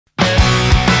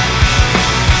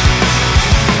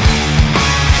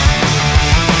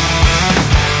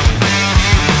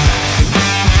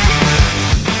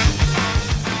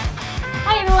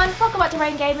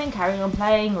gaming, carrying on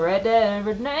playing Red Dead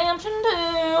Redemption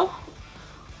 2.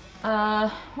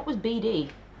 What was BD?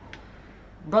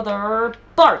 Brother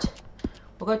Bart.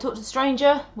 We'll go talk to the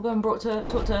stranger. We'll go and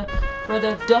talk to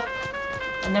Brother Duck,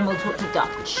 and then we'll talk to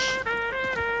Dutch.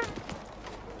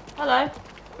 Hello.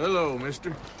 Hello,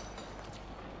 mister.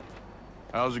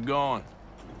 How's it going?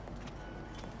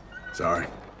 Sorry,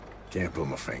 can't put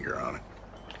my finger on it.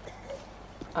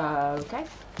 Okay.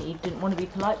 He didn't want to be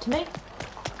polite to me.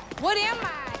 What am I?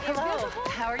 Hello.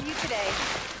 How are you today?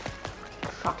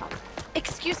 Shut up.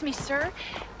 Excuse me, sir.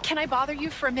 Can I bother you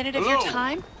for a minute of your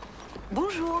time?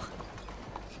 Bonjour.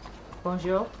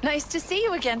 Bonjour. Nice to see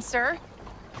you again, sir.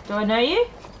 Do I know you?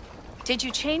 Did you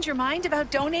change your mind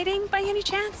about donating by any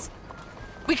chance?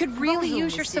 We could really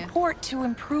use your support to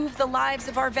improve the lives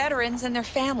of our veterans and their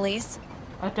families.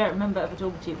 I don't remember ever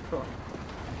talking to you before.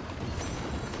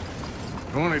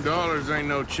 $20 ain't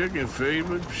no chicken feed,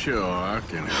 but sure, I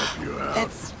can help you out.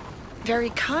 That's very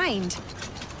kind.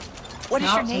 What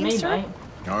is your name, sir? Mate.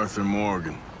 Arthur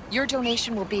Morgan. Your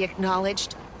donation will be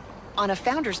acknowledged on a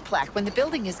founder's plaque when the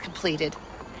building is completed.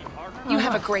 You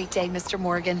have a great day, Mr.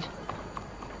 Morgan.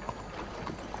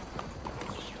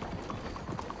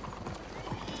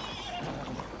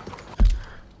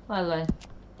 Well then,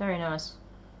 very nice.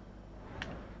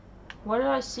 Why did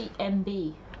I see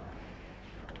MB?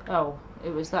 Oh, it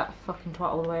was that fucking twat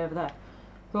all the way over there.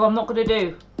 Who I'm not gonna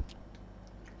do.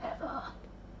 Ever.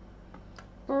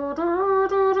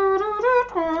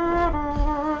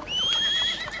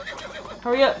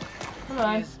 Hurry up.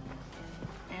 Hello. Yes.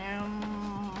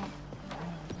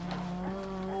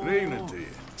 Good evening to you.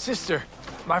 Sister,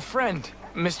 my friend,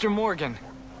 Mr. Morgan.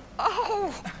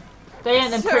 Oh, They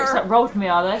ain't them pricks that rolled me,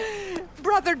 are they?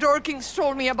 Brother Dorkins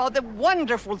told me about the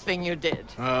wonderful thing you did.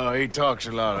 Oh, he talks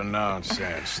a lot of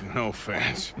nonsense. No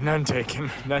offense. None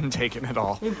taken at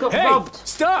all. You've got Hey, robbed.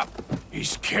 stop!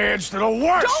 These kids, they're the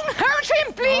worst! Don't hurt him,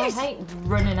 I please! hate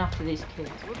running after these kids.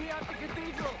 We'll be at the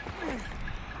cathedral.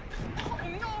 Oh,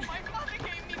 no, my mother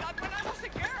gave me that when I was a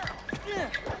girl.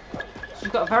 She's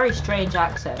got a very strange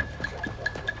accent.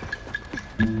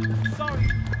 Sorry.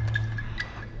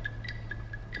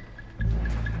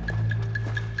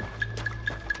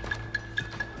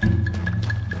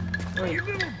 Wait. You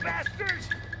little bastards!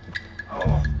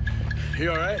 Oh,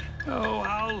 You alright? oh,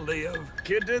 I'll live.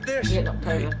 Kid did this? Get up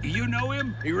over. You know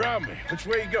him? He robbed me. Which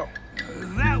way you go?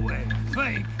 That way, I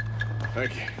think.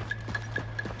 Thank you.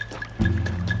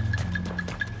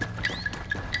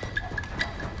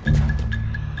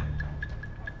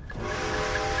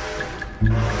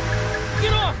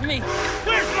 Get off me!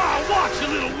 Where's my watch, you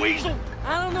little weasel?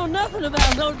 I don't know nothing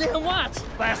about no damn watch.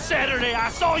 Last Saturday, I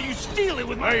saw you steal it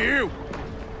with my... Hey, you!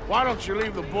 Why don't you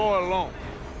leave the boy alone?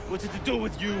 What's it to do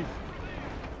with you?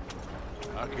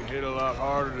 I can hit a lot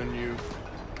harder than you.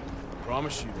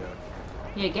 Promise you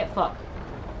that. Yeah, get fucked.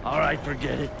 All right,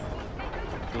 forget it.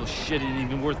 Little shit ain't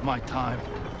even worth my time.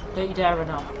 Don't you dare run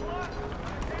off.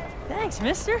 Thanks,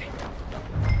 mister.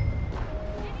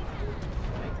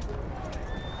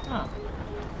 Oh.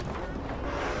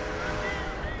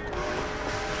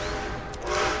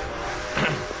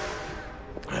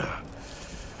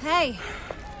 Hey,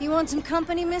 you want some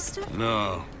company, mister?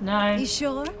 No. No. You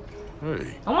sure?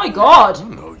 Hey, Oh my god! I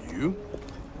know you.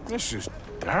 This is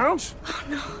Downs?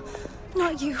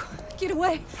 Not you. Get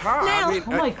away. Hi, Now. I mean,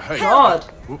 Oh my hey, god!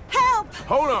 Help!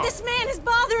 Hold on. This man is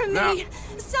bothering Now- me.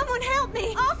 Someone help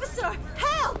me. Officer,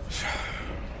 help! Shit.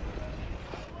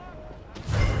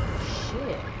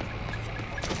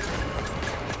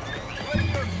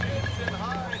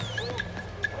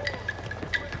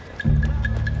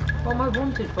 What am I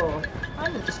wanted for? I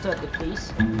haven't disturbed the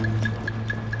peace.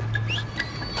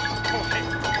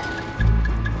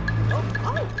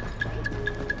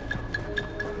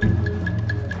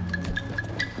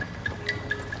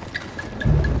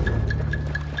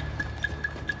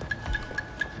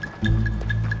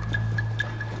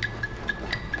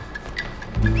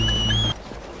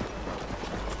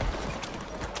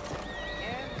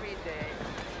 Every day,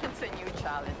 it's a new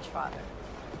challenge, Father.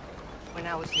 When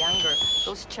I was younger,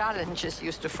 those challenges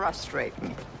used to frustrate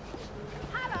me.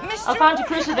 I found your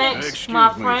crucifix, Excuse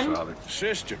my me, friend. Father.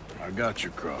 Sister, I got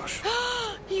your cross.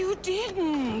 You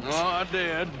didn't. Oh, I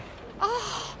did.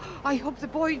 Oh, I hope the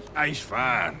boy... He's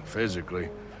fine, physically.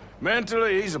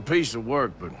 Mentally, he's a piece of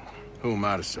work, but who am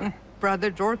I to say?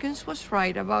 Brother Dorkins was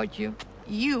right about you.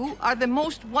 You are the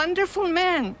most wonderful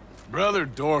man. Brother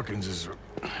Dorkins is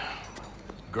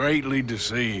greatly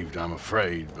deceived, I'm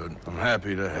afraid, but I'm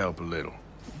happy to help a little.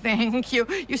 Thank you.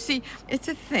 You see, it's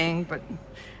a thing, but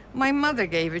my mother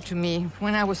gave it to me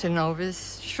when I was a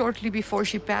novice, shortly before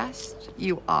she passed.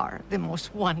 You are the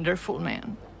most wonderful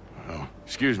man. Oh,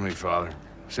 excuse me, Father.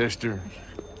 Sister, enjoy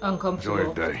Uncomfortable.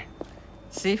 your day.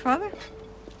 See, Father?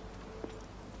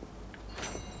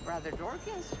 Brother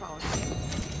Dorkins found him.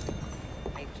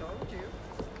 I told you.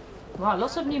 Wow,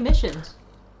 lots of new missions.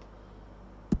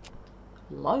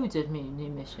 Loads of new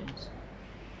missions.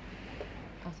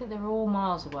 I think they're all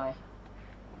miles away.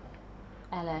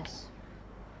 LS.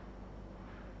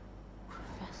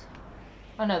 Professor.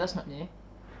 Oh no, that's not new.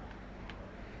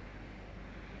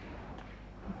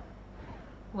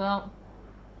 Well,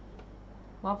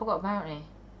 have I got a bounty?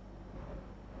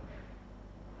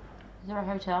 Is there a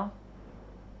hotel?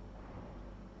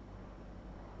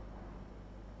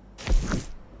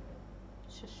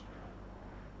 Shush.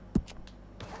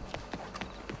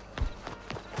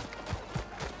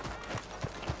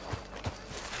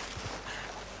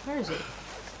 Where is it?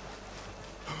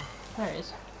 There it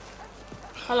is.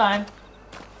 Hello.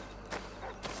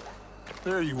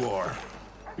 There you are.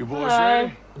 You boys Hello.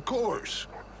 ready? Of course.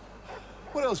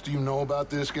 What else do you know about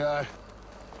this guy?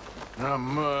 Not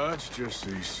much, just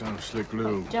he's some slick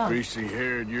little John.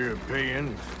 greasy-haired European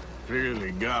who's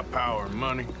clearly got power and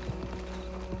money.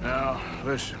 Now,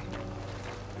 listen.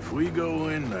 If we go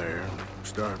in there and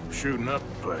start shooting up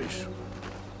the place,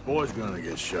 boy's gonna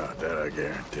get shot, that I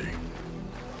guarantee.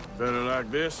 Fella like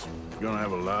this is gonna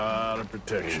have a lot of Ain't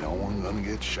protection. no one gonna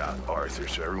get shot, Arthur,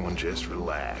 so everyone just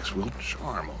relax. We'll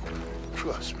charm them.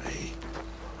 Trust me.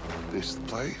 This is the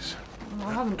place.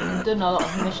 I haven't done a lot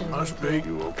of missions. Must be.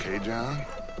 You okay, John?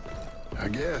 I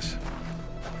guess.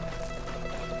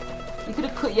 You could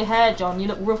have cut your hair, John. You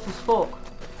look rough as fuck.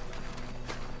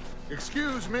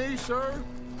 Excuse me, sir.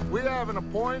 We have an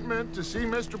appointment to see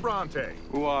Mr. Bronte.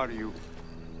 Who are you?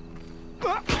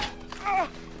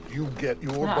 You get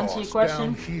your Can I answer your boss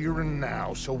question? down here and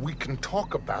now so we can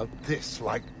talk about this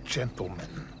like gentlemen.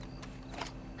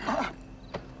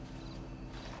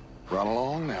 Run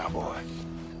along now, boy.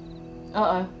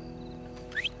 Uh-oh.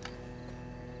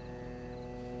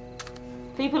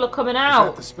 People are coming Is that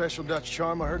out. the special Dutch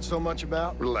charm I heard so much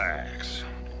about? Relax.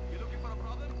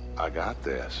 I got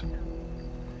this.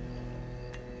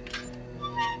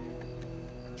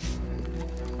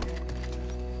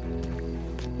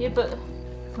 Yeah, but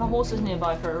my horse is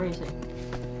nearby for a reason.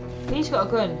 He's got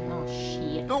a gun. Oh,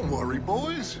 shit. Don't worry,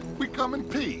 boys. We come in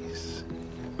peace.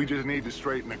 We just need to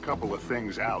straighten a couple of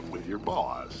things out with your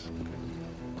boss.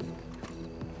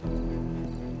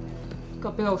 Got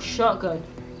a big old shotgun.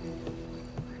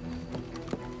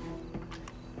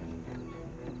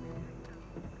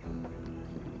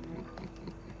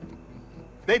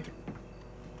 Dentro.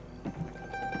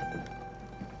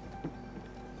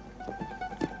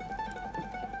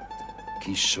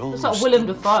 Chi sono Looks like Willem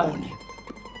Dafoe. buffoni?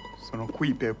 Sono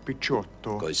qui per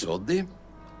Picciotto. Coi soldi?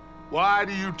 Why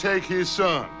do you take his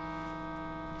son?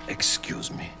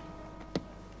 Excuse me.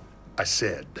 I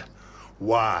said,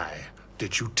 why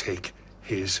did you take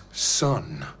his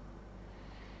son?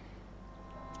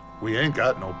 We ain't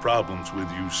got no problems with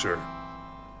you, sir.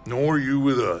 Nor you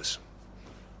with us.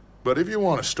 But if you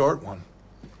want to start one,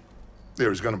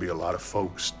 there's gonna be a lot of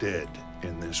folks dead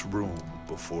in this room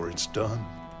before it's done.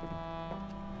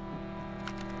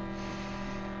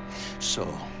 So,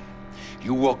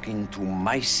 you walk into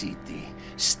my city,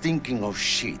 stinking of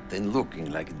shit and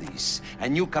looking like this,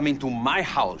 and you come into my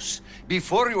house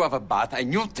before you have a bath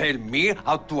and you tell me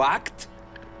how to act?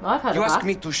 I've had You a ask bath.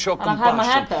 me to show And I've had my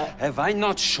compassion. haircut. Have I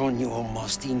not shown you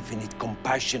almost infinite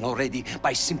compassion already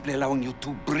by simply allowing you to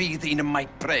breathe in my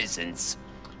presence?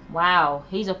 Wow,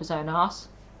 he's up his own ass.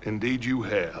 Indeed you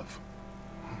have.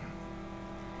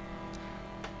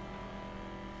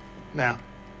 Now,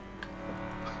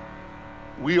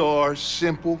 we are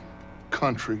simple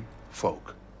country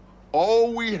folk.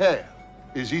 All we have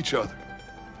is each other.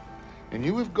 And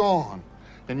you have gone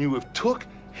and you have took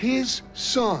his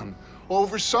son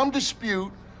over some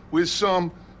dispute with some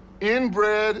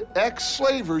inbred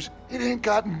ex-slavers. It ain't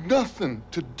got nothing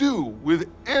to do with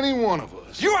any one of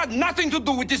us. You had nothing to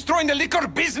do with destroying the liquor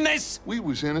business! We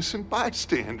was innocent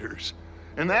bystanders.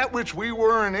 And that which we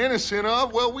weren't innocent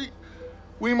of, well,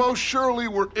 we most surely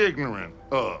were ignorant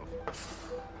of.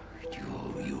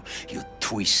 You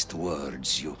twist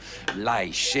words, you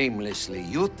lie shamelessly,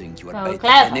 you think you are Oh, better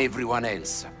clever. than everyone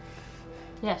else.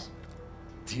 Yes.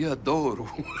 Ti adoro.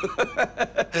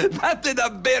 Fate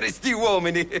davvero sti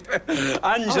uomini.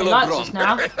 Angelo likes us Bronte.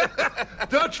 now.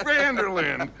 Dutch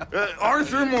Vanderlyn,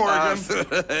 Arthur Morgan,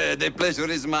 The pleasure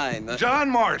is mine. John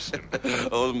Marston.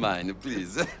 All mine,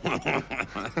 please.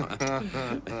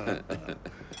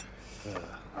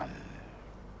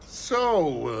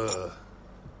 So,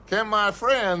 can my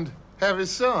friend have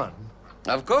his son?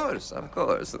 Of course, of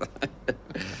course.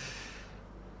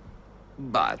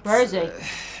 But... Where is he?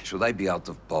 Should I be out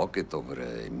of pocket over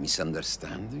a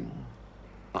misunderstanding?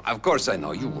 Of course I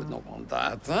know you would not want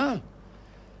that, huh?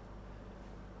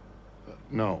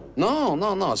 No.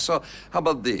 No. So, how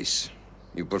about this?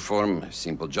 You perform a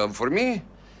simple job for me,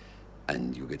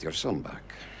 and you get your son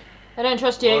back. I don't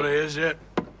trust you. What is it?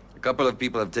 A couple of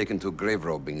people have taken to grave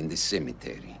robbing in this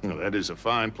cemetery. Well, that is a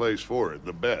fine place for it,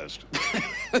 the best.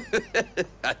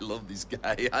 I love this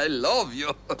guy. I love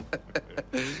you.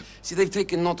 See, they've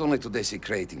taken not only to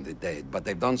desecrating the dead, but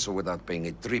they've done so without paying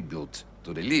a tribute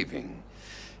to the living.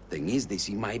 Thing is, they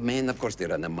see my men, of course they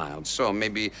run a mile. So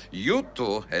maybe you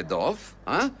two head off,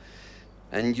 huh?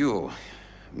 And you,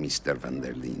 Mr. van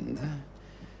der Linde,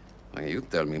 well, you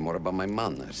tell me more about my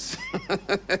manners.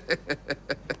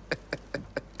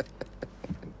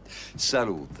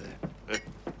 Salute.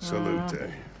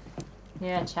 Salute.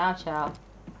 Yeah, ciao.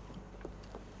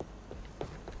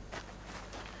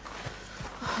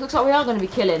 Looks like we are going to be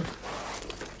killing.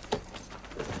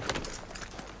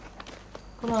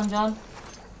 Come on, John.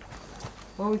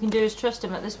 All we can do is trust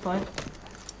him at this point.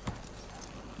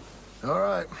 All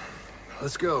right,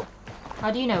 let's go.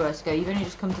 How do you know where to go? You've only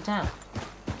just come to town.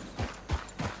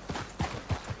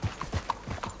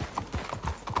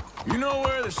 You know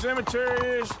where the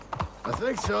cemetery is? I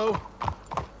think so.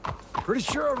 Pretty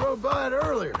sure I rode by it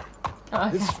earlier.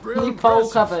 It's real Loophole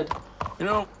impressive. covered. You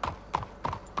know,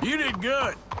 you did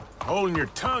good holding your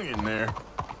tongue in there.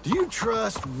 Do you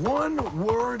trust one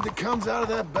word that comes out of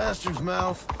that bastard's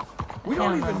mouth? We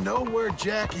don't even know where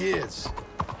Jack is.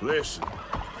 Listen.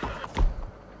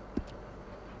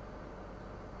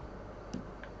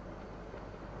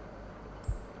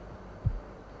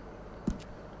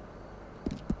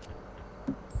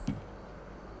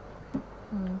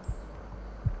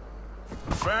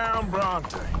 Found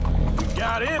Bronte. We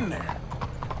got in there.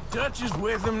 Dutch is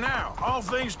with him now. All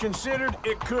things considered,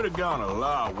 it could have gone a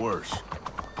lot worse.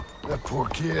 That poor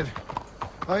kid.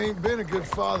 I ain't been a good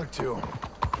father to him.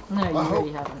 No, you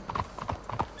really haven't.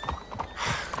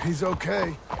 He's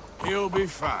okay. He'll be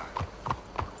fine.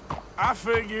 I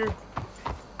figure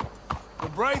the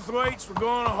Braithwaites were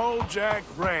going to hold Jack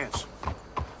ransom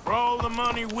for all the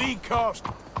money we cost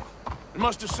him. They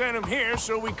must have sent him here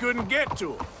so we couldn't get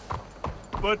to him.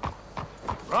 But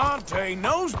Bronte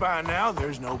knows by now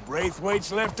there's no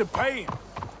Braithwaites left to pay him.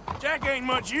 Jack ain't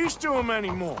much use to him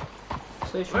anymore.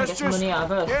 So he's trying to get some money out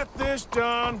of us. Get this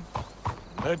done.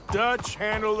 Let Dutch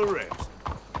handle the rest.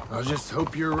 I just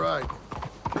hope you're right.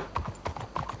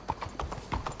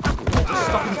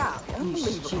 You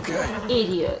stupid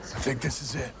idiots. I think this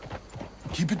is it.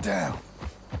 Keep it down.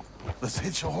 Let's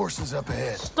hitch your horses up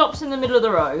ahead. Stops in the middle of the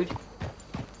road.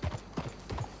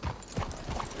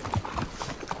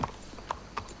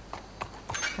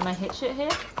 Can I hitch it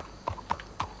here?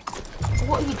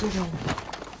 What are you doing?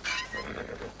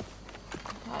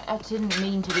 I didn't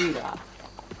mean to do that.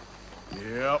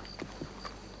 Yep.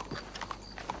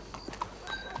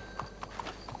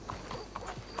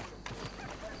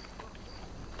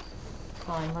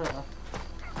 Fine, whatever.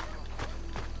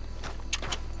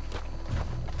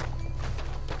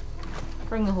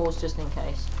 Bring the horse just in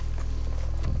case.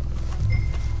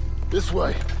 This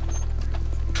way.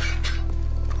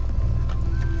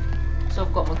 So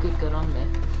I've got my good gun on me.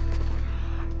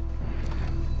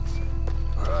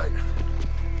 All right.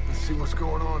 Let's see what's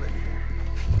going on in here.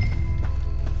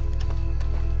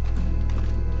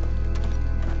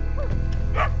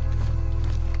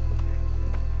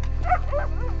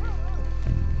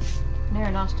 Near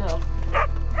a nice dog.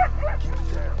 Keep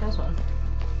it down. There's one.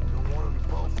 Don't want them to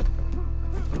both.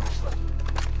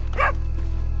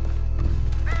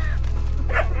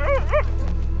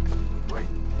 Wait.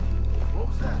 What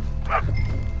was that?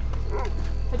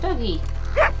 A doggy.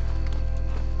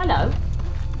 Hello.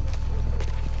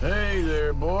 Hey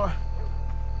there, boy.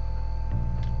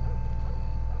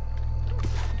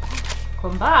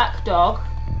 Come back, dog.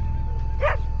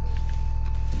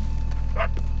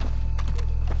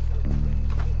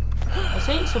 I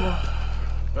seen someone.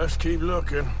 Let's keep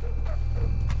looking.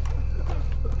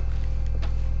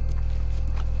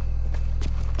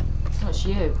 That's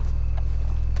you.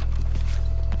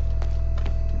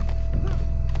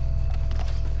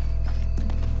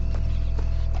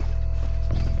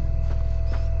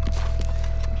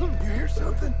 You hear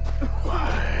something?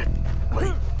 Quiet.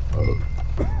 Wait.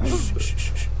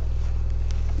 Shh.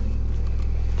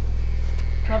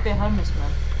 Might be a homeless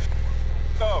man.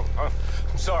 Oh,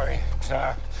 I'm sorry.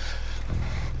 I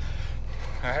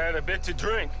had a bit to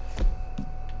drink.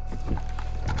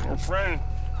 Your friend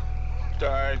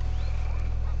died.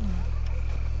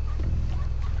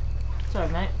 Sorry,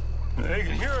 mate. They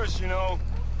can hear us, you know.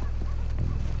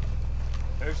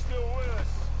 They're still with us.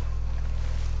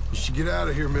 You should get out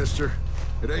of here, mister.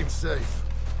 It ain't safe.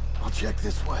 I'll check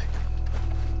this way.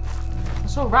 I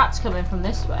saw rats coming from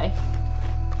this way.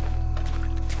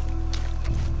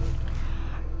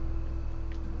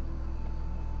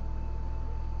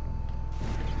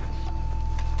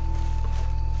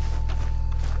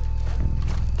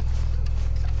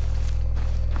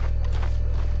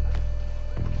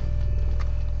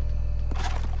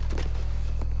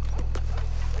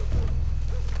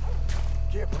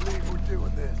 Can't believe we're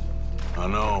doing this. I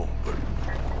know, but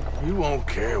you won't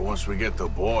care once we get the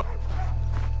boy.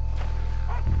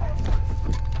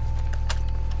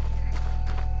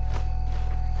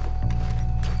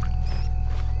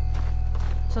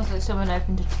 Sounds like someone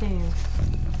opened a tomb.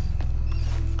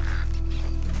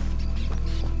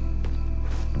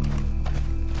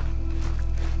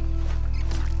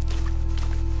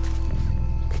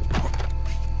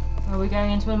 Are we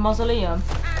going into a mausoleum?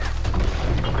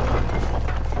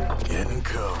 Get in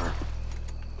cover.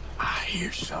 I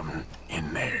hear something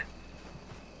in there.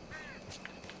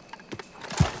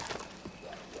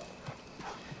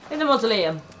 In the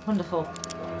mausoleum. Wonderful.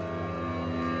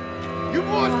 You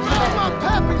boys found my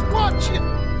pappy's watching!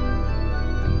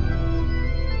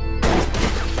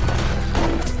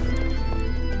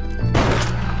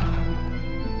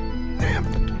 Damn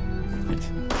it!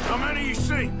 How many you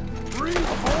see? 3, 4,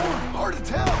 hard to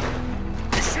tell.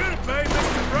 You should have paid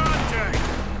Mr. Bronte.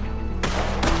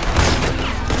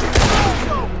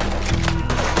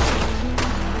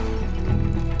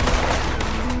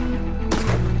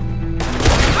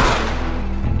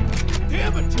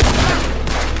 Damn it!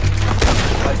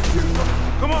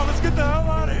 Come on, let's get the hell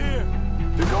out of here.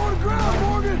 They're going to ground,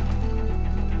 Morgan!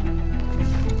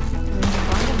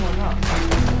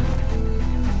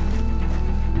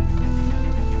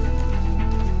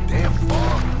 Damn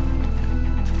fog!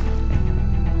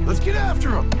 Let's get after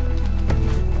them!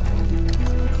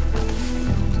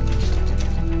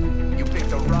 You picked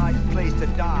the right place to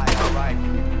die, all right?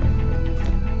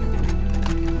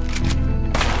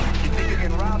 You think you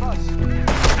can rob us?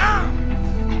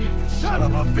 Son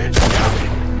of a bitch!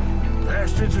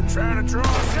 Bastards are trying to draw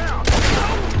us out.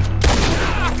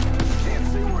 Can't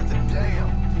see worth a damn.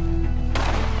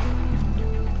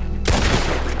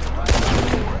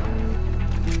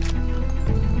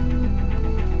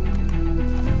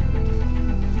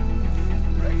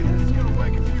 Reckon this is gonna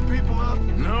wake a few people up?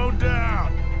 No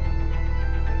doubt.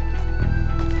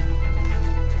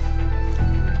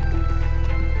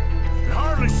 Can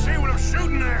hardly see what I'm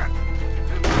shooting at.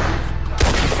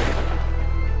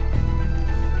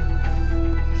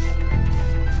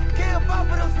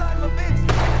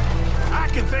 I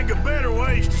can think of better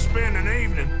ways to spend an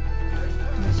evening.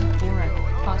 This is boring.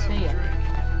 Can't see it.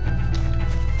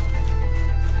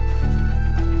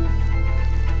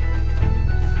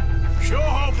 Sure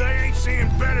hope they ain't seeing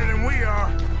better than we are.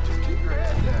 Just keep your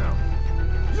head down.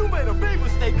 You made a big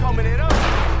mistake coming in us.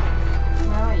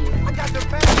 Where are you? I got the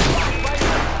best right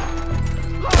here.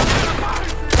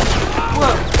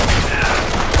 Whoa!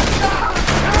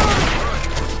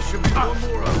 Should be one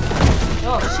more of them.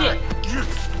 Oh shit!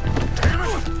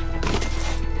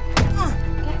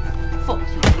 Fuck you,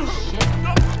 shit.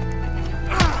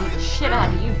 Beat the shit out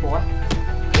of you, boy.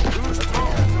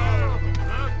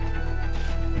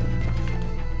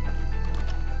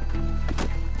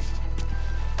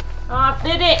 I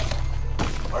did it!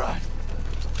 Alright.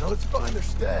 Now let's find their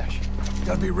stash.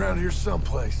 Gotta be around here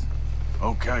someplace.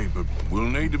 Okay, but we'll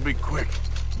need to be quick.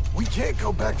 We can't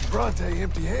go back to Bronte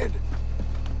empty-handed.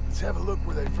 Let's have a look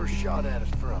where they first shot at us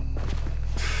from.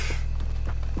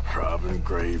 Robbing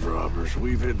grave robbers.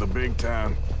 We've hit the big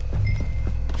time.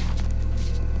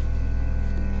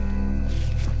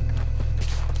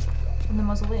 In the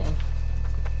mausoleum.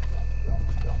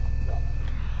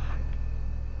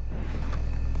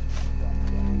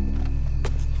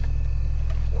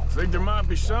 Think there might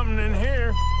be something in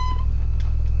here.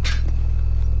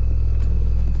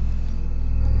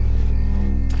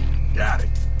 Got it.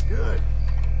 Good.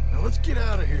 Now let's get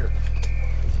out of here.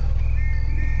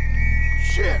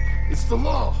 Shit! It's the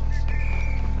law.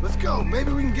 Let's go.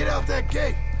 Maybe we can get out that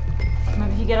gate.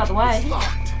 Maybe if you get out the way. It's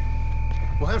locked.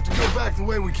 We'll have to go back the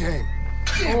way we came.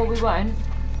 Or we won't.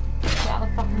 Get out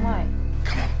the fucking way.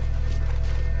 Come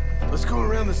on. Let's go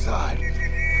around the side.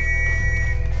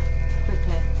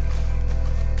 Quickly.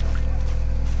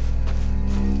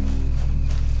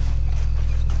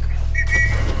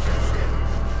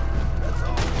 That's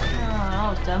all. Oh, that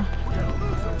was dumb. We gotta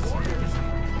lose our warriors.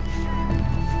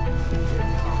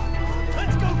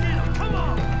 Let's go get him! Come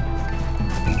on!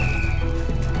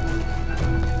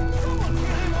 Someone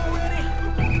get him already!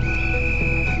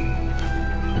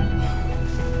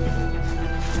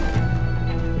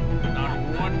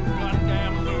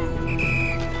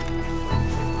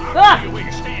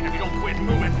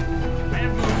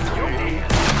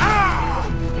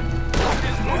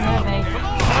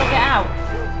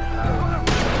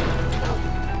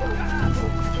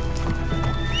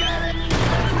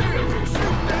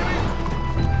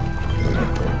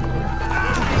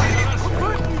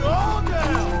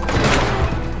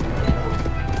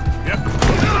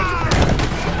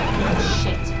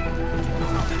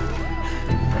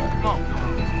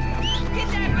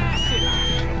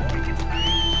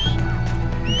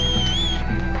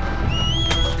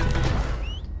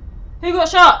 Who got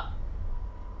shot?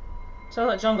 Sounds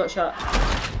like John got shot.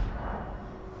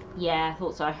 Yeah, I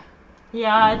thought so.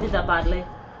 Yeah, I did that badly.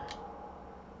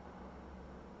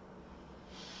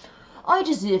 I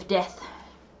deserve death.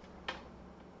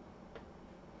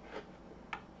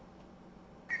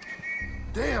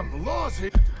 Damn, the law's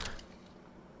here.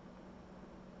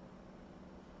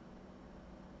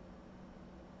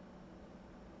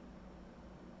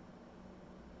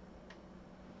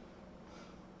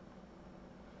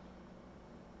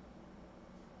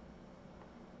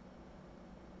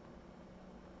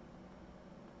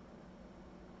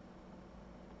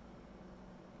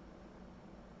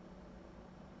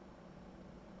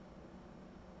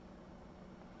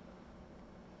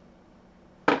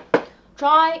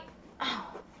 Try.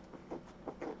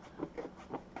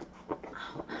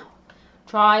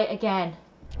 Try again.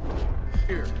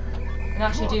 Here. And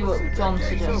actually do what John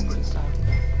suggests this time.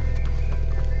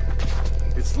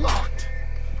 It's locked.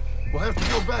 We'll have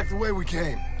to go back the way we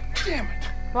came. Damn it.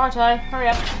 Righto, hurry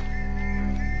up.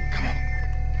 Come on.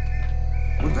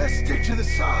 We best stick to the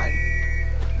side.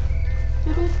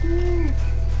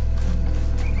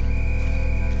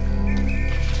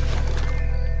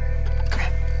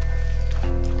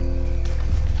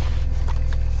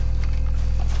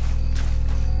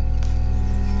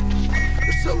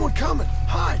 There's someone coming.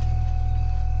 Hide.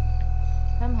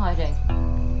 I'm hiding.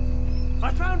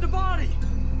 I found a body.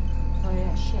 Oh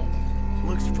yeah, shit.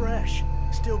 Looks fresh.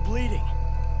 Still bleeding.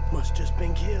 Must just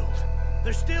been killed.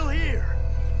 They're still here.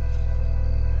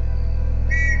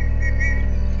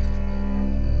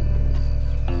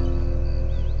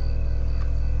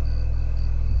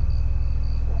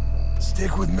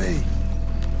 Stick with me.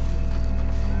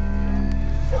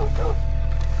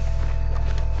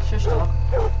 Shush, dog.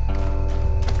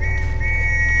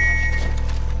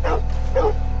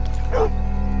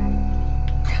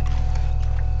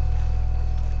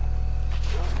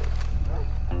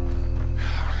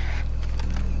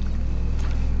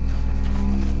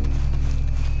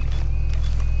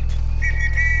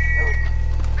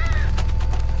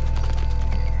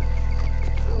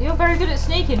 You're very good at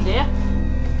sneaking, dear.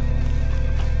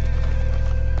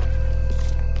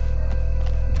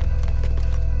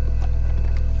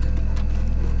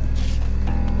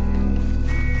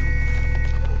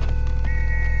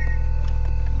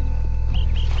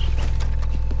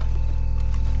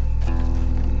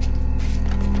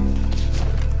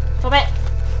 Stop it.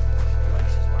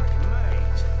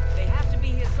 They have to be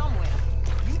here somewhere.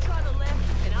 You try the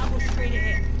left, and I'll go straight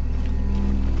ahead.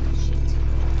 Shit.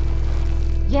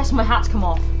 Yes, my hat's come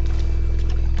off.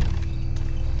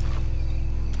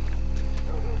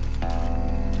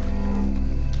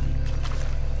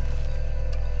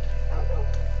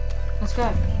 Let's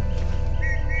go.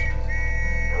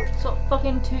 Stop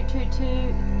fucking toot toot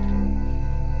toot.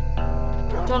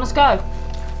 John, let's go.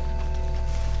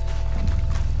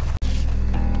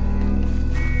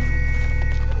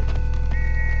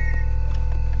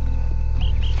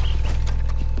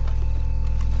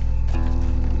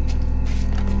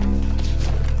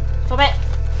 Stop it.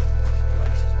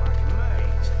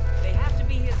 They have to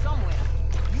be here somewhere.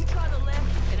 You try the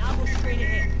left, and I'll go straight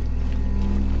ahead.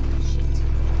 Shit.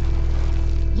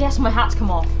 Yes, my hat's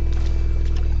come off.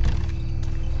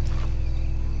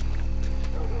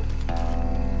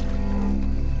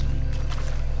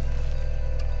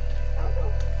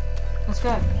 Let's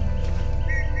go.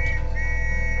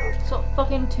 Stop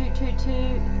fucking toot toot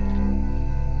toot.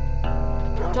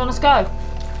 John, let's go.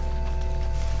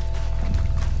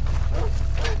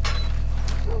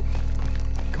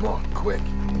 Come on, quick.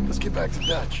 Let's get back to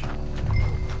Dutch.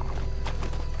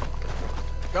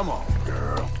 Come on,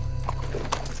 girl.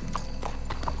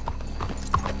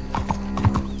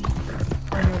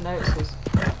 Anyone notices.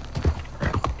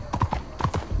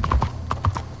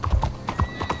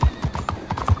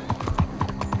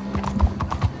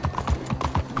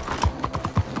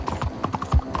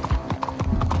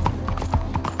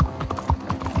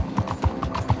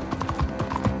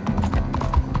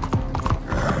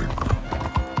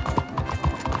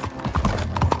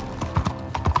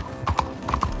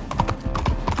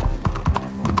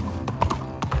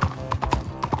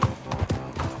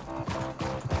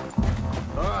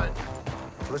 All right,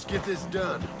 let's get this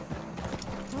done.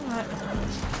 Alright.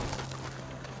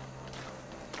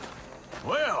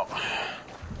 Well,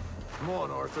 Come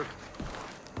on, Arthur.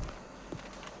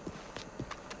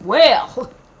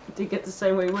 Well, didn't get to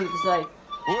say what he wanted to say.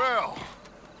 Well,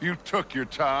 you took your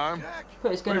time. Put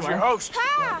his gun where's away. your host?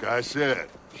 Like I said,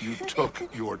 you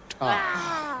took your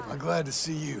time. I'm glad to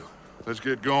see you. Let's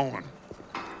get going.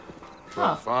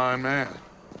 Huh. Fine man.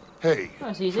 Hey,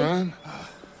 That's easy. friend.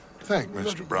 Thank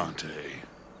Mr. Bronte.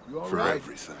 for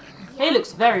everything. He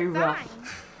looks very rough.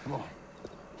 Come on.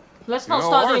 Let's not You know,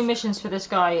 start Arthur, doing missions for this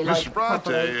guy, like, Mr. Bronte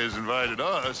properly. has invited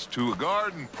us to a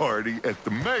garden party at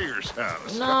the mayor's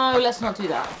house. No, let's not do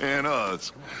that. And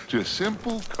us, just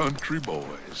simple country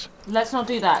boys. Let's not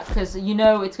do that, because you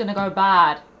know it's gonna go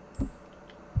bad.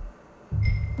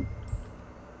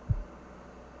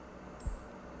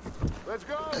 Let's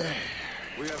go.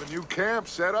 We have a new camp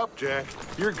set up, Jack.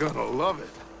 You're gonna love it.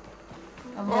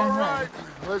 I'm All going right,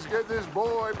 let's get this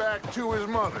boy back to his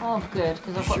mother. Oh, good,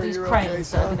 because I've got Sure these you're cranes okay, that are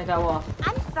son? gonna go off.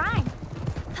 I'm fine.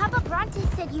 Papa Bronte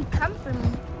said you'd come for me.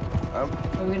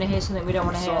 We're gonna hear something we don't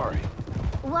want to hear. Sorry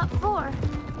What for?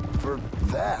 for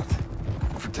that.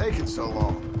 For taking so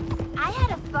long. I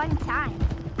had a fun time.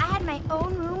 I had my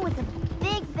own room with a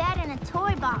big bed and a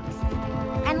toy box.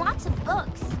 And lots of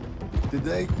books. Did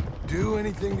they do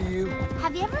anything to you?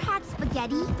 Have you ever had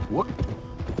spaghetti? What?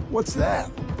 What's that?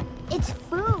 It's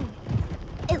food.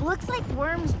 It looks like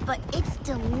worms, but it's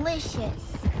delicious.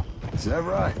 Is that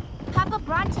right? Papa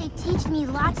Bronte teach me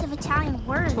lots of Italian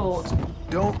words.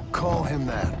 Don't call him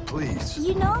that, please.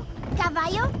 You know,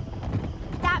 cavallo?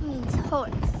 That means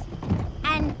horse.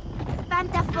 And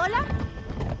pantafola?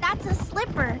 That's a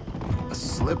slipper. A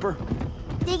slipper?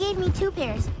 They gave me 2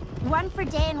 pairs. One for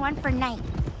day and one for night.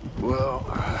 Well,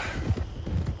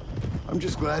 I'm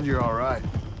just glad you're all right.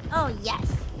 Oh,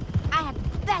 yes. I had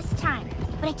the best time.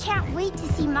 But I can't wait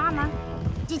to see Mama.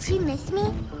 Did she miss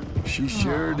me? She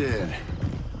sure did.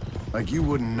 Like you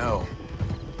wouldn't know.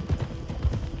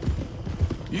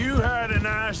 You had a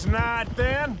nice night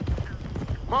then?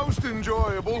 Most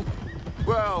enjoyable.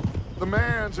 Well, the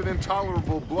man's an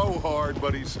intolerable blowhard,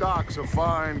 but he stocks a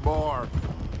fine bar.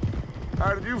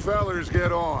 How did you fellers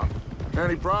get on?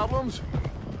 Any problems?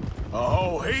 A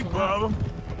whole heap of them.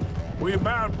 We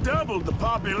about doubled the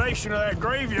population of that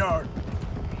graveyard.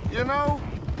 You know,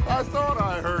 I thought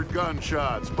I heard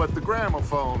gunshots, but the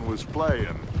gramophone was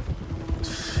playing.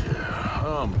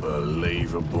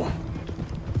 Unbelievable.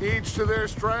 Each to their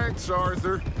strengths,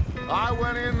 Arthur. I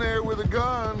went in there with a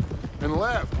gun and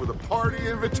left with a party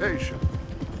invitation.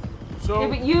 So, Yeah,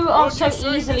 but you are what'd so you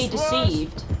say easily this was?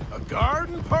 deceived. A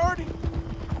garden party?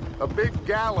 A big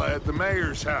gala at the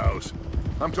mayor's house.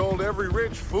 I'm told every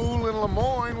rich fool in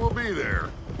Lemoyne will be there.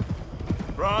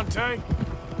 Bronte?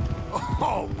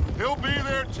 Oh, he'll be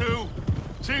there too.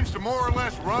 Seems to more or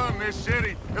less run this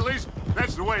city. At least,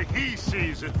 that's the way he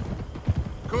sees it.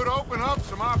 Could open up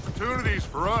some opportunities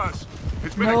for us.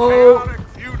 It's been a chaotic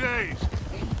few days.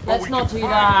 But Let's we not can do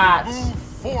finally that. move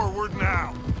forward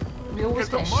now. We always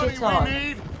Get the get money shit on. we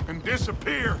need and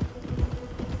disappear.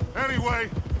 Anyway,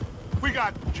 we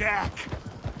got Jack.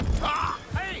 Ah!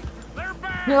 Hey! They're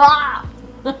back! Ah!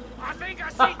 I think I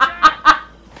see Jack!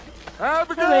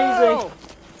 Abigail!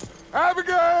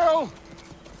 Abigail!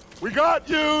 We got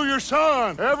you, your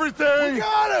son, everything. We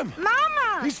got him!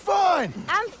 Mama! He's fine!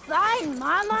 I'm fine,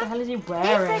 Mama. What the hell is he They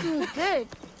wearing? fed me good.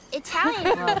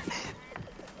 Italian food.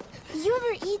 Did you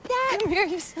ever eat that? Come here,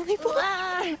 you silly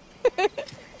boy.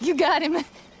 You got him.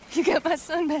 You got my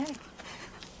son back.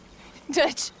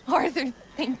 Dutch, Arthur,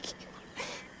 thank you.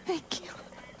 Thank you.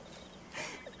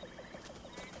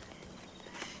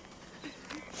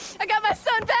 I got my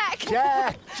son back!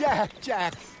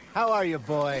 Jack. How are you,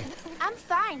 boy? I'm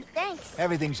fine, thanks.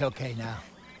 Everything's okay now.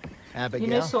 Abigail?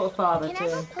 You know, sort of father Can I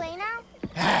go too. play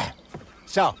now?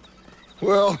 So,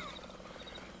 Well,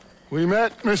 we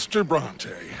met Mr. Bronte.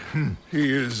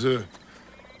 He is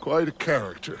quite a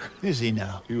character. is he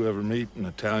now? You ever meet an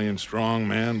Italian strong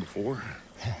man before?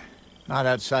 Not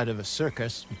outside of a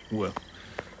circus. Well,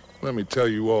 let me tell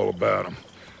you all about him.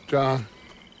 John,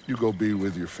 you go be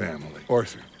with your family.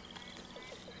 Arthur,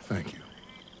 thank you.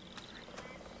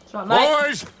 That's right, mate.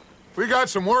 Boys, we got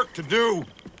some work to do.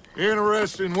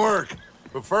 Interesting work.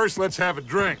 But first, let's have a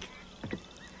drink.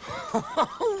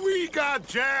 We got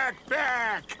Jack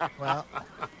back! Well,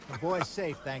 the boy's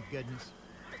safe, thank goodness.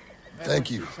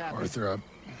 Thank you, Everyone's happy. Arthur.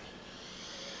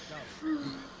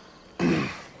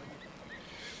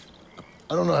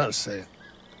 I don't know how to say it.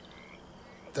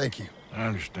 Thank you. I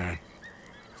understand.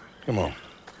 Come on.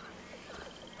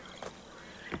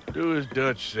 Do as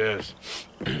Dutch says.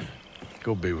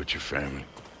 Go be with your family.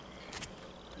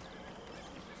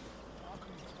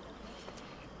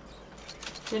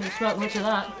 Didn't smoke much of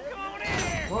that.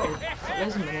 Whoa, that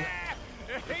is money.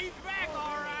 He's back,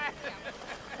 all right.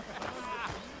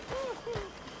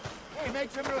 Hey,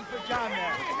 make some room for John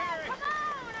there.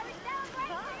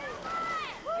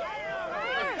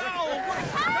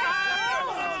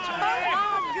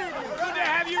 Good to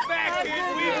have you back,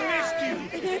 kid. We missed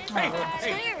you.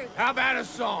 Hey, how about a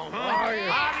song, huh?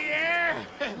 Javier,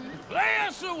 play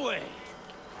us away.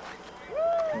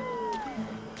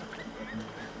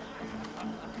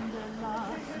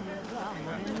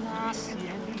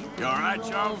 You all right,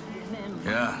 Charles?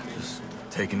 Yeah, just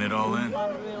taking it all in.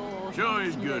 Sure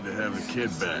is good to have the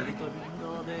kid back.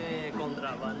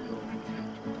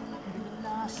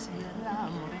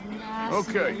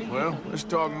 Okay, well, let's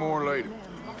talk more later.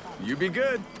 You be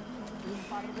good.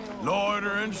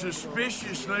 Loitering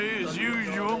suspiciously as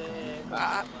usual.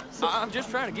 I'm just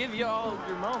trying to give you all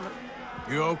your moment.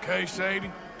 You okay,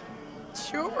 Sadie?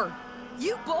 Sure.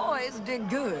 You boys did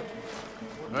good.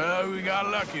 Well, we got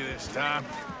lucky this time.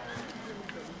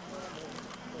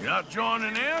 You not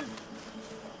joining in?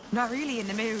 Not really in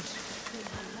the mood.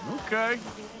 Okay.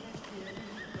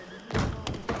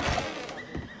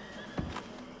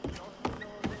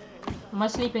 Am I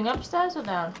sleeping upstairs or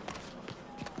down?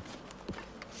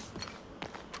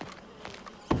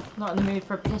 Not in the mood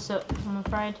for a piss up, I'm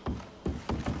afraid.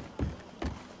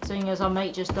 Seeing as our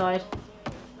mate just died.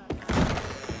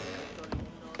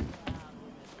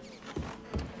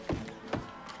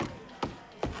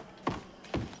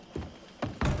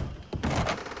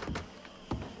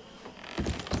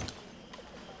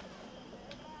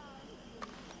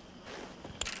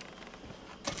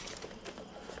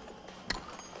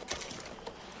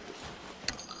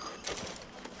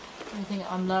 Anything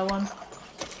I'm low on?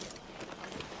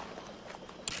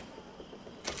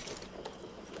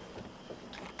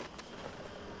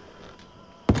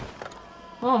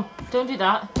 Oh, don't do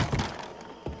that.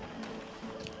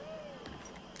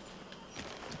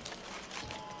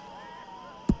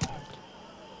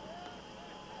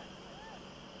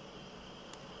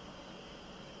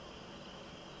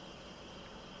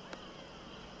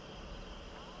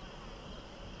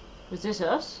 Was this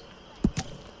us?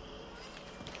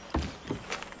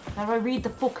 How do I read the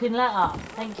fucking letter?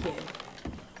 Thank you.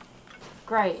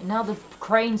 Great, now the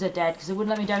cranes are dead because they wouldn't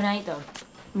let me donate them.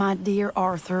 My dear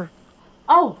Arthur.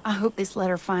 Oh! I hope this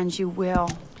letter finds you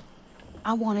well.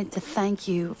 I wanted to thank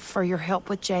you for your help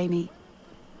with Jamie.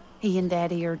 He and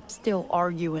Daddy are still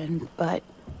arguing, but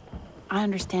I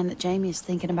understand that Jamie is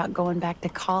thinking about going back to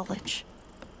college.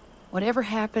 Whatever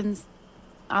happens,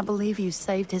 I believe you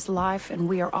saved his life, and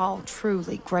we are all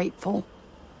truly grateful.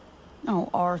 Oh,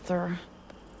 Arthur.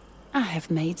 I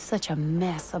have made such a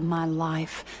mess of my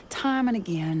life, time and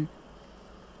again.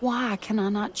 Why can I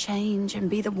not change and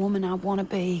be the woman I want to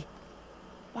be?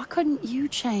 Why couldn't you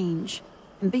change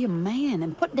and be a man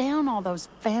and put down all those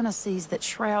fantasies that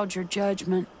shroud your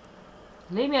judgment?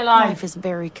 Leave me alone. Life is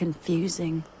very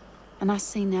confusing, and I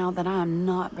see now that I am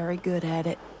not very good at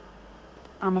it.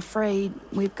 I'm afraid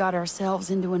we've got ourselves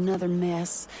into another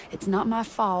mess. It's not my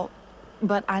fault,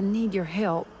 but I need your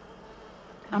help.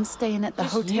 I'm staying at the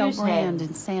Just Hotel use Grand him.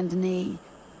 in Saint Denis.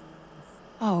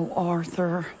 Oh,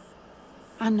 Arthur.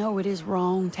 I know it is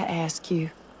wrong to ask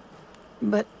you,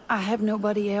 but I have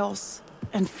nobody else,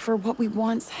 and for what we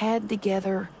once had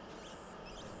together,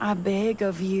 I beg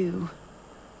of you,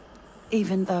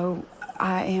 even though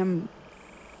I am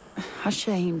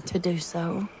ashamed to do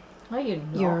so. No, you're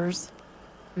not. Yours,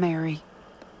 Mary.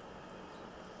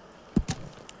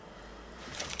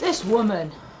 This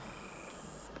woman.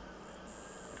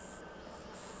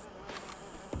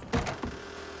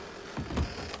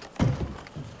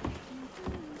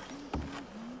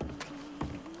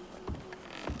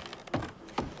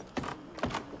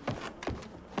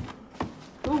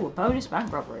 Ooh, a bonus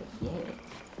bank robbery. Yeah.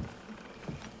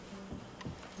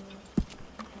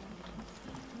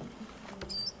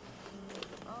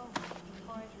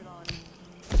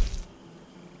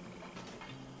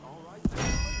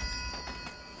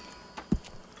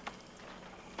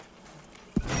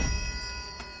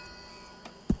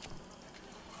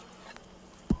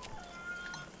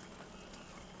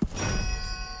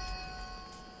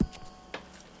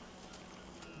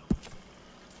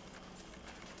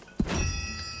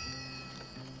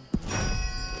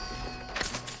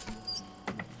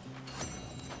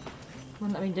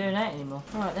 Wouldn't let me do that anymore.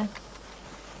 Alright then.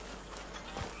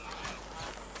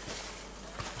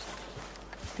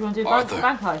 Do you want to do a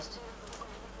bank heist?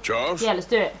 Charles? Yeah, let's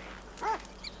do it.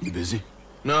 You busy?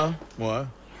 No. What?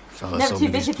 Fella Never sold too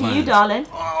me these busy for you, plans. darling.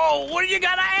 Oh, what do you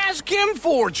gotta ask him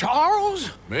for,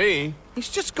 Charles? Me? He's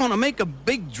just gonna make a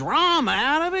big drama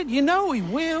out of it. You know he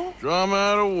will. Drama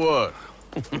out of what?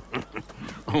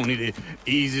 Only the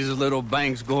easiest little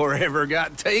bank score ever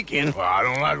got taken. Well, I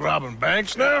don't like robbing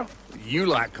banks now. You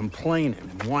like complaining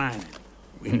and whining.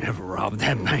 We never robbed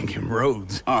that bank in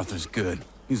Rhodes. Arthur's good.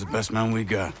 He's the best man we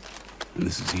got. And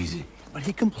this is easy. But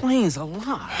he complains a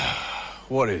lot.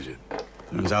 What is it?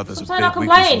 Turns out there's a I'm not big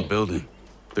weakness in complaining. the building.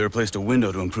 They replaced a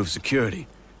window to improve security,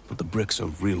 but the bricks are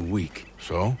real weak.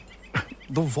 So?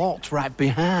 The vault's right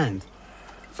behind.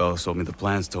 Fellow sold me the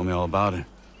plans, told me all about it.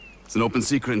 It's an open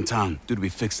secret in town, due to be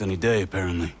fixed any day,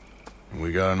 apparently.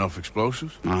 We got enough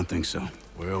explosives? I don't think so.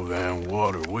 Well, then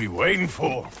what are we waiting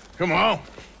for? Come on.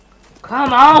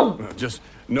 Come on! Just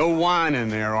no wine in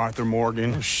there, Arthur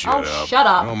Morgan. Shut up. Shut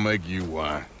up. I'll make you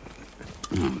wine.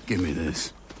 Oh, give me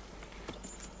this.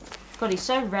 God, he's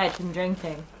so red from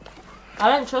drinking. I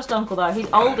don't trust Uncle though. He's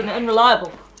old and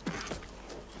unreliable.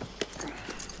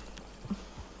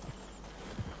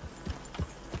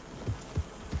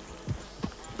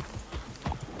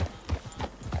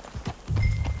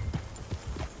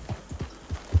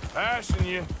 Passing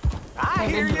you. I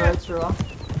hear the you. road through her.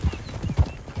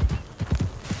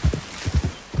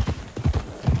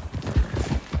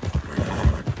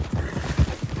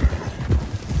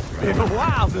 Been a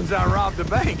while since I robbed a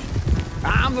bank.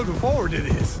 I'm looking forward to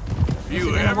this.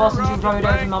 You It ever wasn't you robbed a rode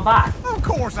over bank? my back. Of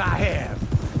course I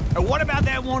have. And what about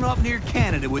that one up near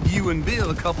Canada with you and Bill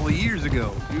a couple of years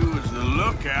ago? You was the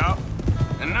lookout,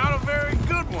 and not a very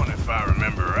good one if I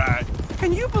remember right.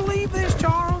 Can you believe this,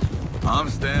 Charles? I'm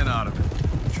staying out of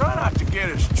it. Try not to get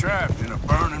us trapped in a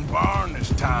burning barn this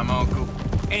time, Uncle.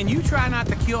 And you try not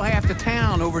to kill half the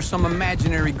town over some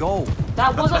imaginary gold.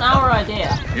 That wasn't our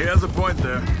idea. He has a point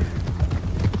there.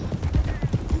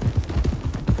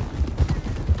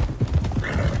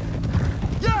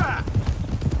 Yeah!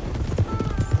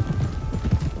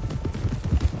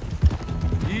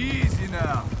 Easy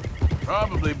now.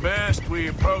 Probably best we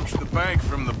approach the bank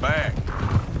from the back.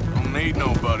 Don't need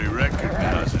nobody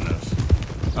recognizing us.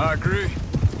 I agree.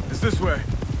 It's this way.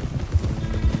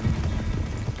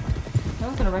 No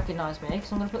one's gonna recognise me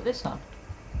because I'm gonna put this on.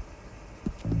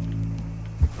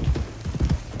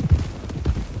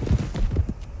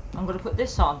 I'm gonna put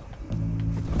this on.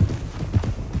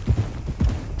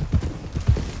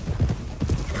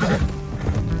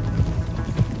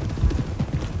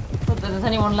 Not that there's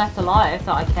anyone left alive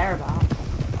that I care about.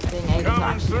 Being able to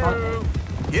actually fight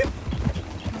me. Yep.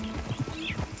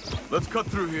 Let's cut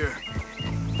through here.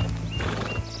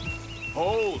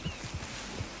 Hold.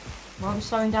 Why are we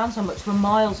slowing down so much? We're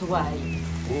miles away.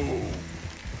 Whoa.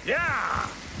 Yeah!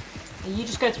 You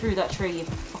just go through that tree, you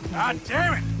fucking... God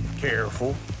damn it!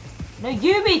 Careful. No,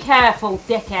 you be careful,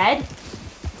 dickhead!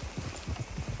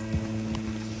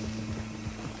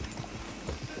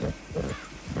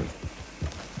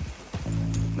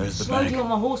 There's the Slow do bank. you want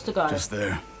my horse to go? Just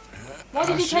there. Why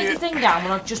did you take the thing down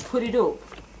when I just put it up?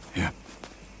 Here.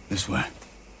 This way.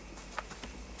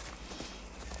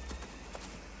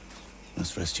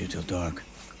 Let's rest here till dark.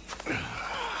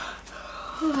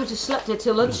 Oh, I just slept here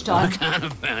till lunchtime. What kind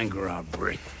of bank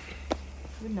robbery?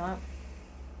 Good night.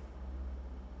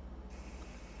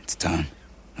 It's time.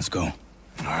 Let's go.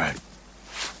 All right.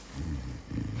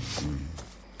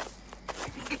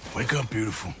 Wake up,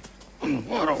 beautiful.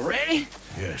 What, already?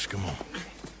 Yes, come on.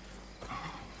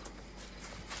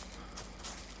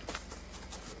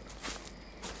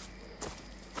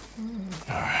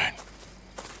 All right.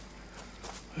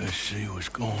 Let's see what's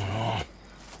going on.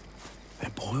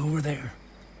 That boy over there,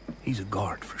 he's a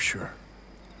guard for sure.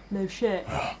 No shit.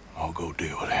 I'll go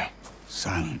deal with him.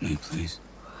 Silently, please.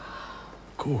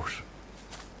 Of course.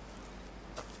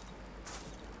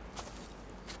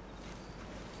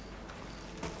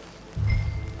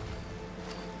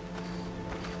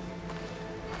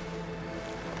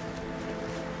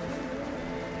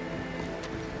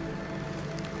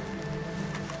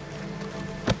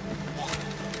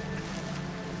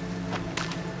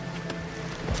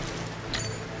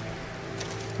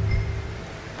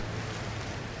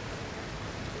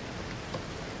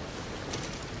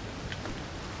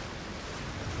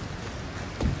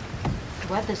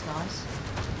 Weather's nice.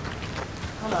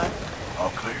 Hello.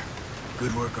 All clear.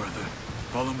 Good work, Arthur.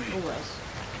 Follow me. Always.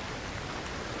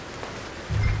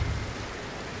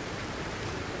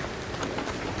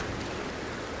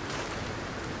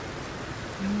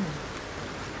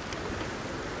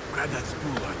 Grab that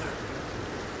spool, Arthur.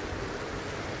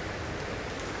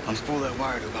 Unspool that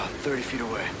wire to about 30 feet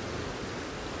away.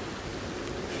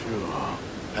 Sure.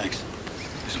 Thanks.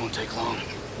 This won't take long.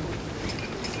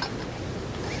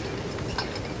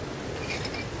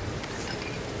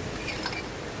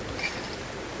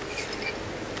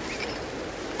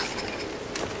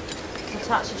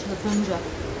 Attach it to the plunger.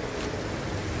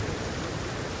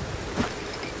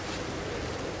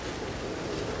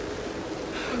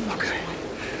 Okay.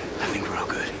 I think we're all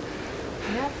good.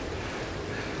 Yeah.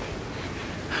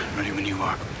 Ready when you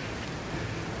are.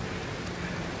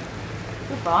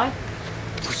 Goodbye.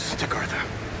 Push the stick, Arthur.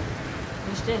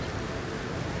 You just did.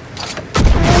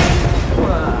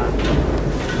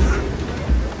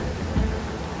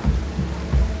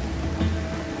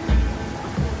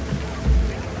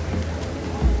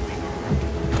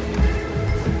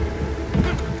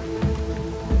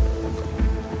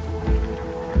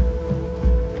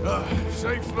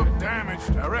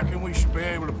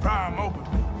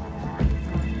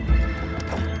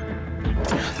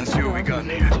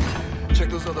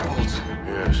 those other boats.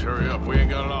 Yes, hurry up. We ain't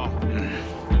got long.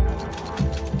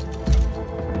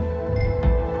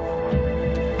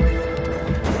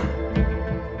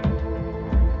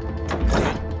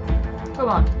 Come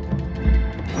on.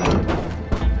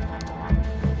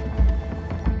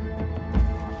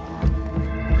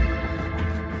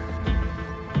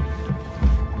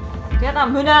 Get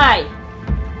that money!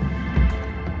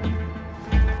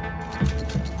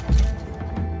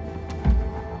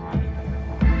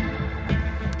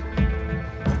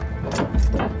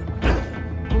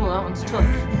 Oh, that one's tough.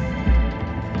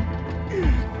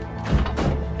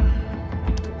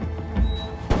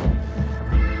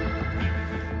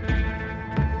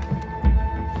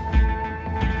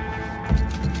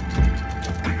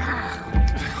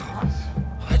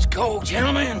 Let's go,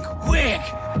 gentlemen, quick!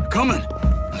 Coming.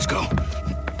 Let's go.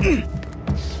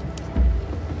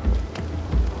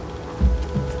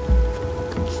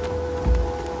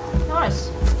 Nice.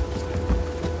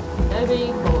 No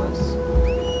big boys.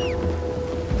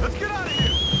 Let's get out of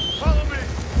here. Follow me.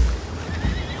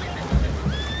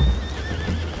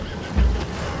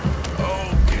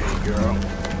 Okay, girl.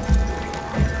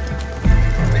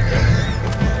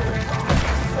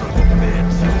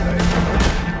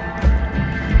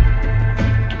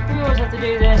 We always have to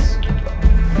do this.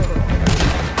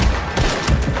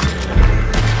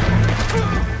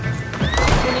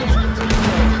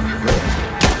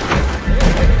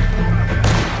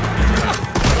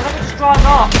 Drive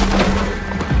off.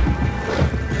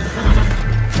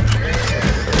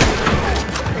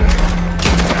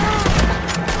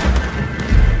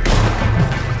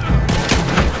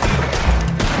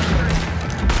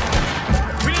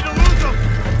 We need to lose them.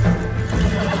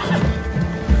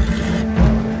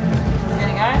 We're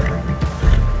gonna go.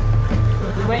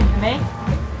 You waiting for me?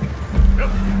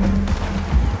 Yep.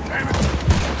 Damn it.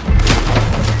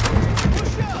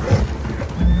 Push up.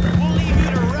 We'll leave you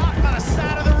to rot by the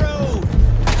side of the road.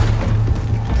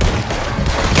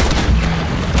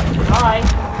 Bye.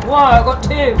 Whoa, I got two.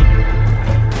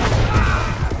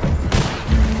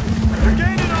 They're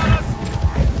gaining on us.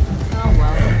 Oh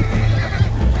well.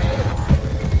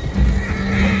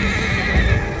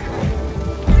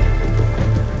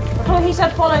 I thought he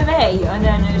said follow me, and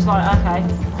then it was like, okay.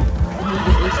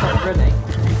 Immediately stopped running.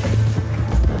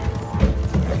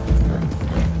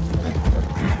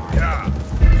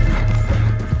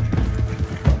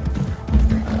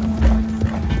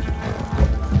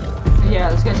 Yeah,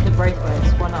 let's get to the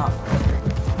breakaways. Why not?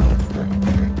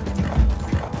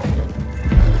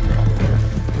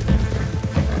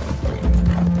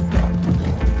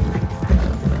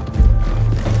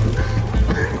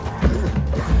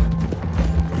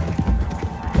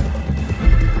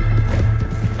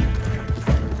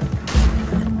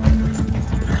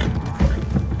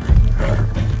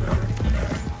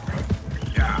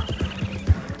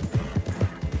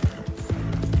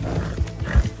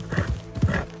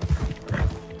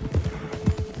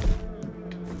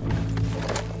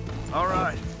 All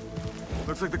right.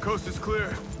 Looks like the coast is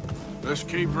clear. Let's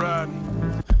keep riding.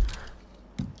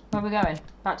 Where are we going?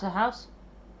 Back to the house?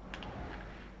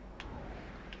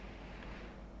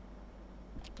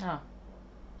 Oh.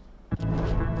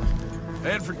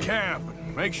 Head for camp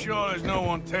and make sure there's no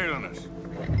one tailing us.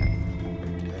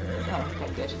 Oh,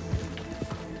 okay, good.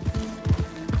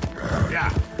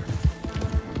 Yeah.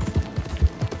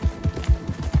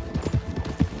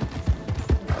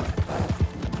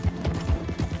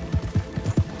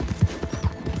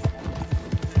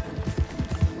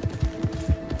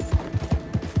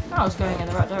 I was going in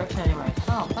the right direction anyway.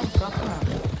 Oh, thank God for that.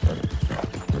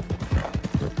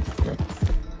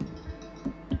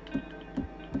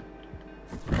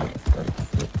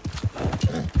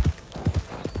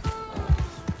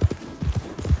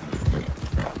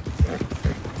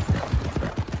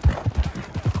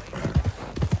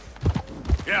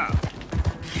 Yeah.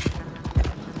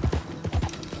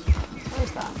 What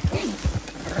is that?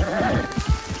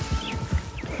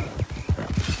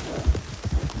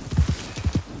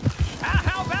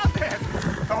 How about that?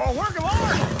 Oh, work of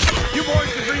art. You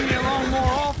boys could bring me along more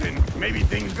often. Maybe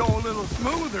things go a little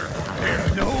smoother.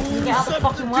 There's no Get out the fucking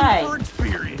substitute way. for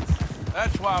experience.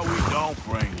 That's why we don't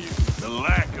bring you. The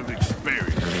lack of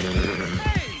experience.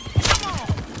 Hey, come on.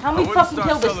 How many fucking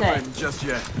killed this thing? Just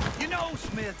yet. You know,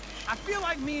 Smith, I feel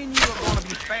like me and you are going to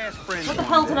be fast friends. What the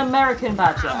one hell's day. an American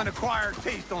badger? I'm an acquired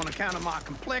taste on account of my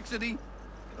complexity,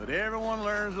 but everyone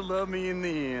learns to love me in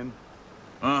the end.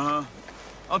 Uh-huh.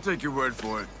 I'll take your word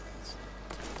for it.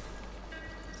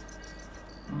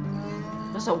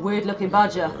 That's a weird looking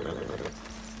badger.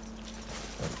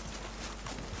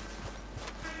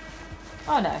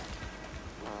 Oh no.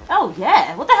 Oh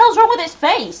yeah, what the hell's wrong with its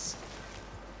face?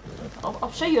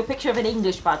 I'll show you a picture of an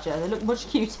English badger. They look much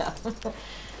cuter.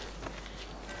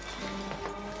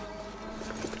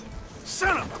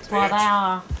 Son of a That's why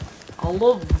they are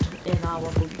loved in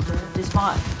our country,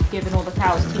 despite giving all the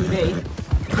cows TB.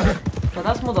 But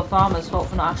that's more the farmer's fault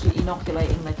for not actually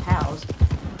inoculating the cows.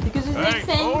 Because it's expensive.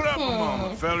 Hey, hold up a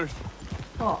moment, fellas.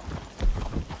 What?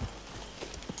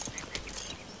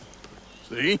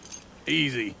 See?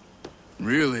 Easy.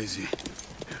 Real easy.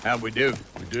 How'd we do?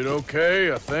 We did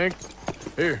okay, I think.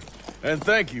 Here, and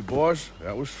thank you, boys.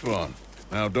 That was fun.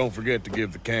 Now, don't forget to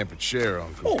give the camp its share,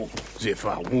 Uncle. Oh, as if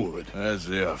I would. As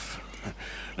if.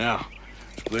 Now,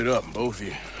 split up, both of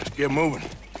you. Let's get moving.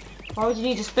 Why would you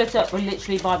need to split up? We're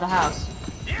literally by the house.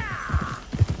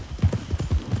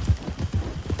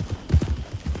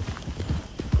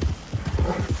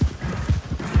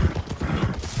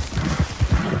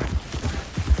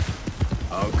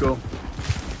 Uncle?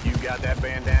 You got that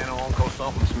bandana on 'cause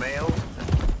something smells?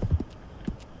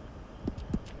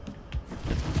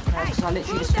 I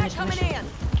literally just finished the mission.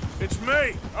 It's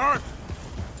me, Arthur.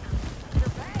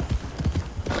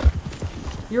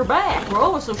 You're back. We're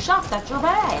always so shocked that you're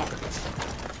back.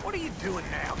 What are you doing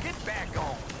now? Get back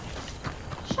on.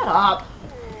 Shut up.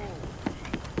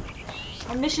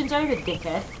 Our mission's over,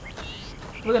 dickhead.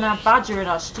 We're gonna have badger in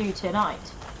our stew tonight.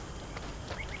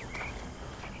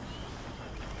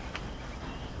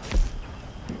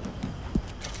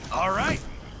 All right.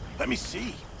 Let me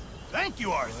see. Thank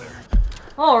you, Arthur.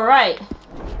 Alright.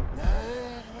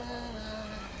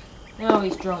 Oh,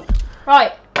 he's drunk.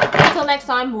 Right. Until next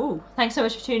time. Ooh, thanks so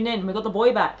much for tuning in. We got the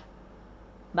boy back.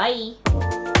 Bye.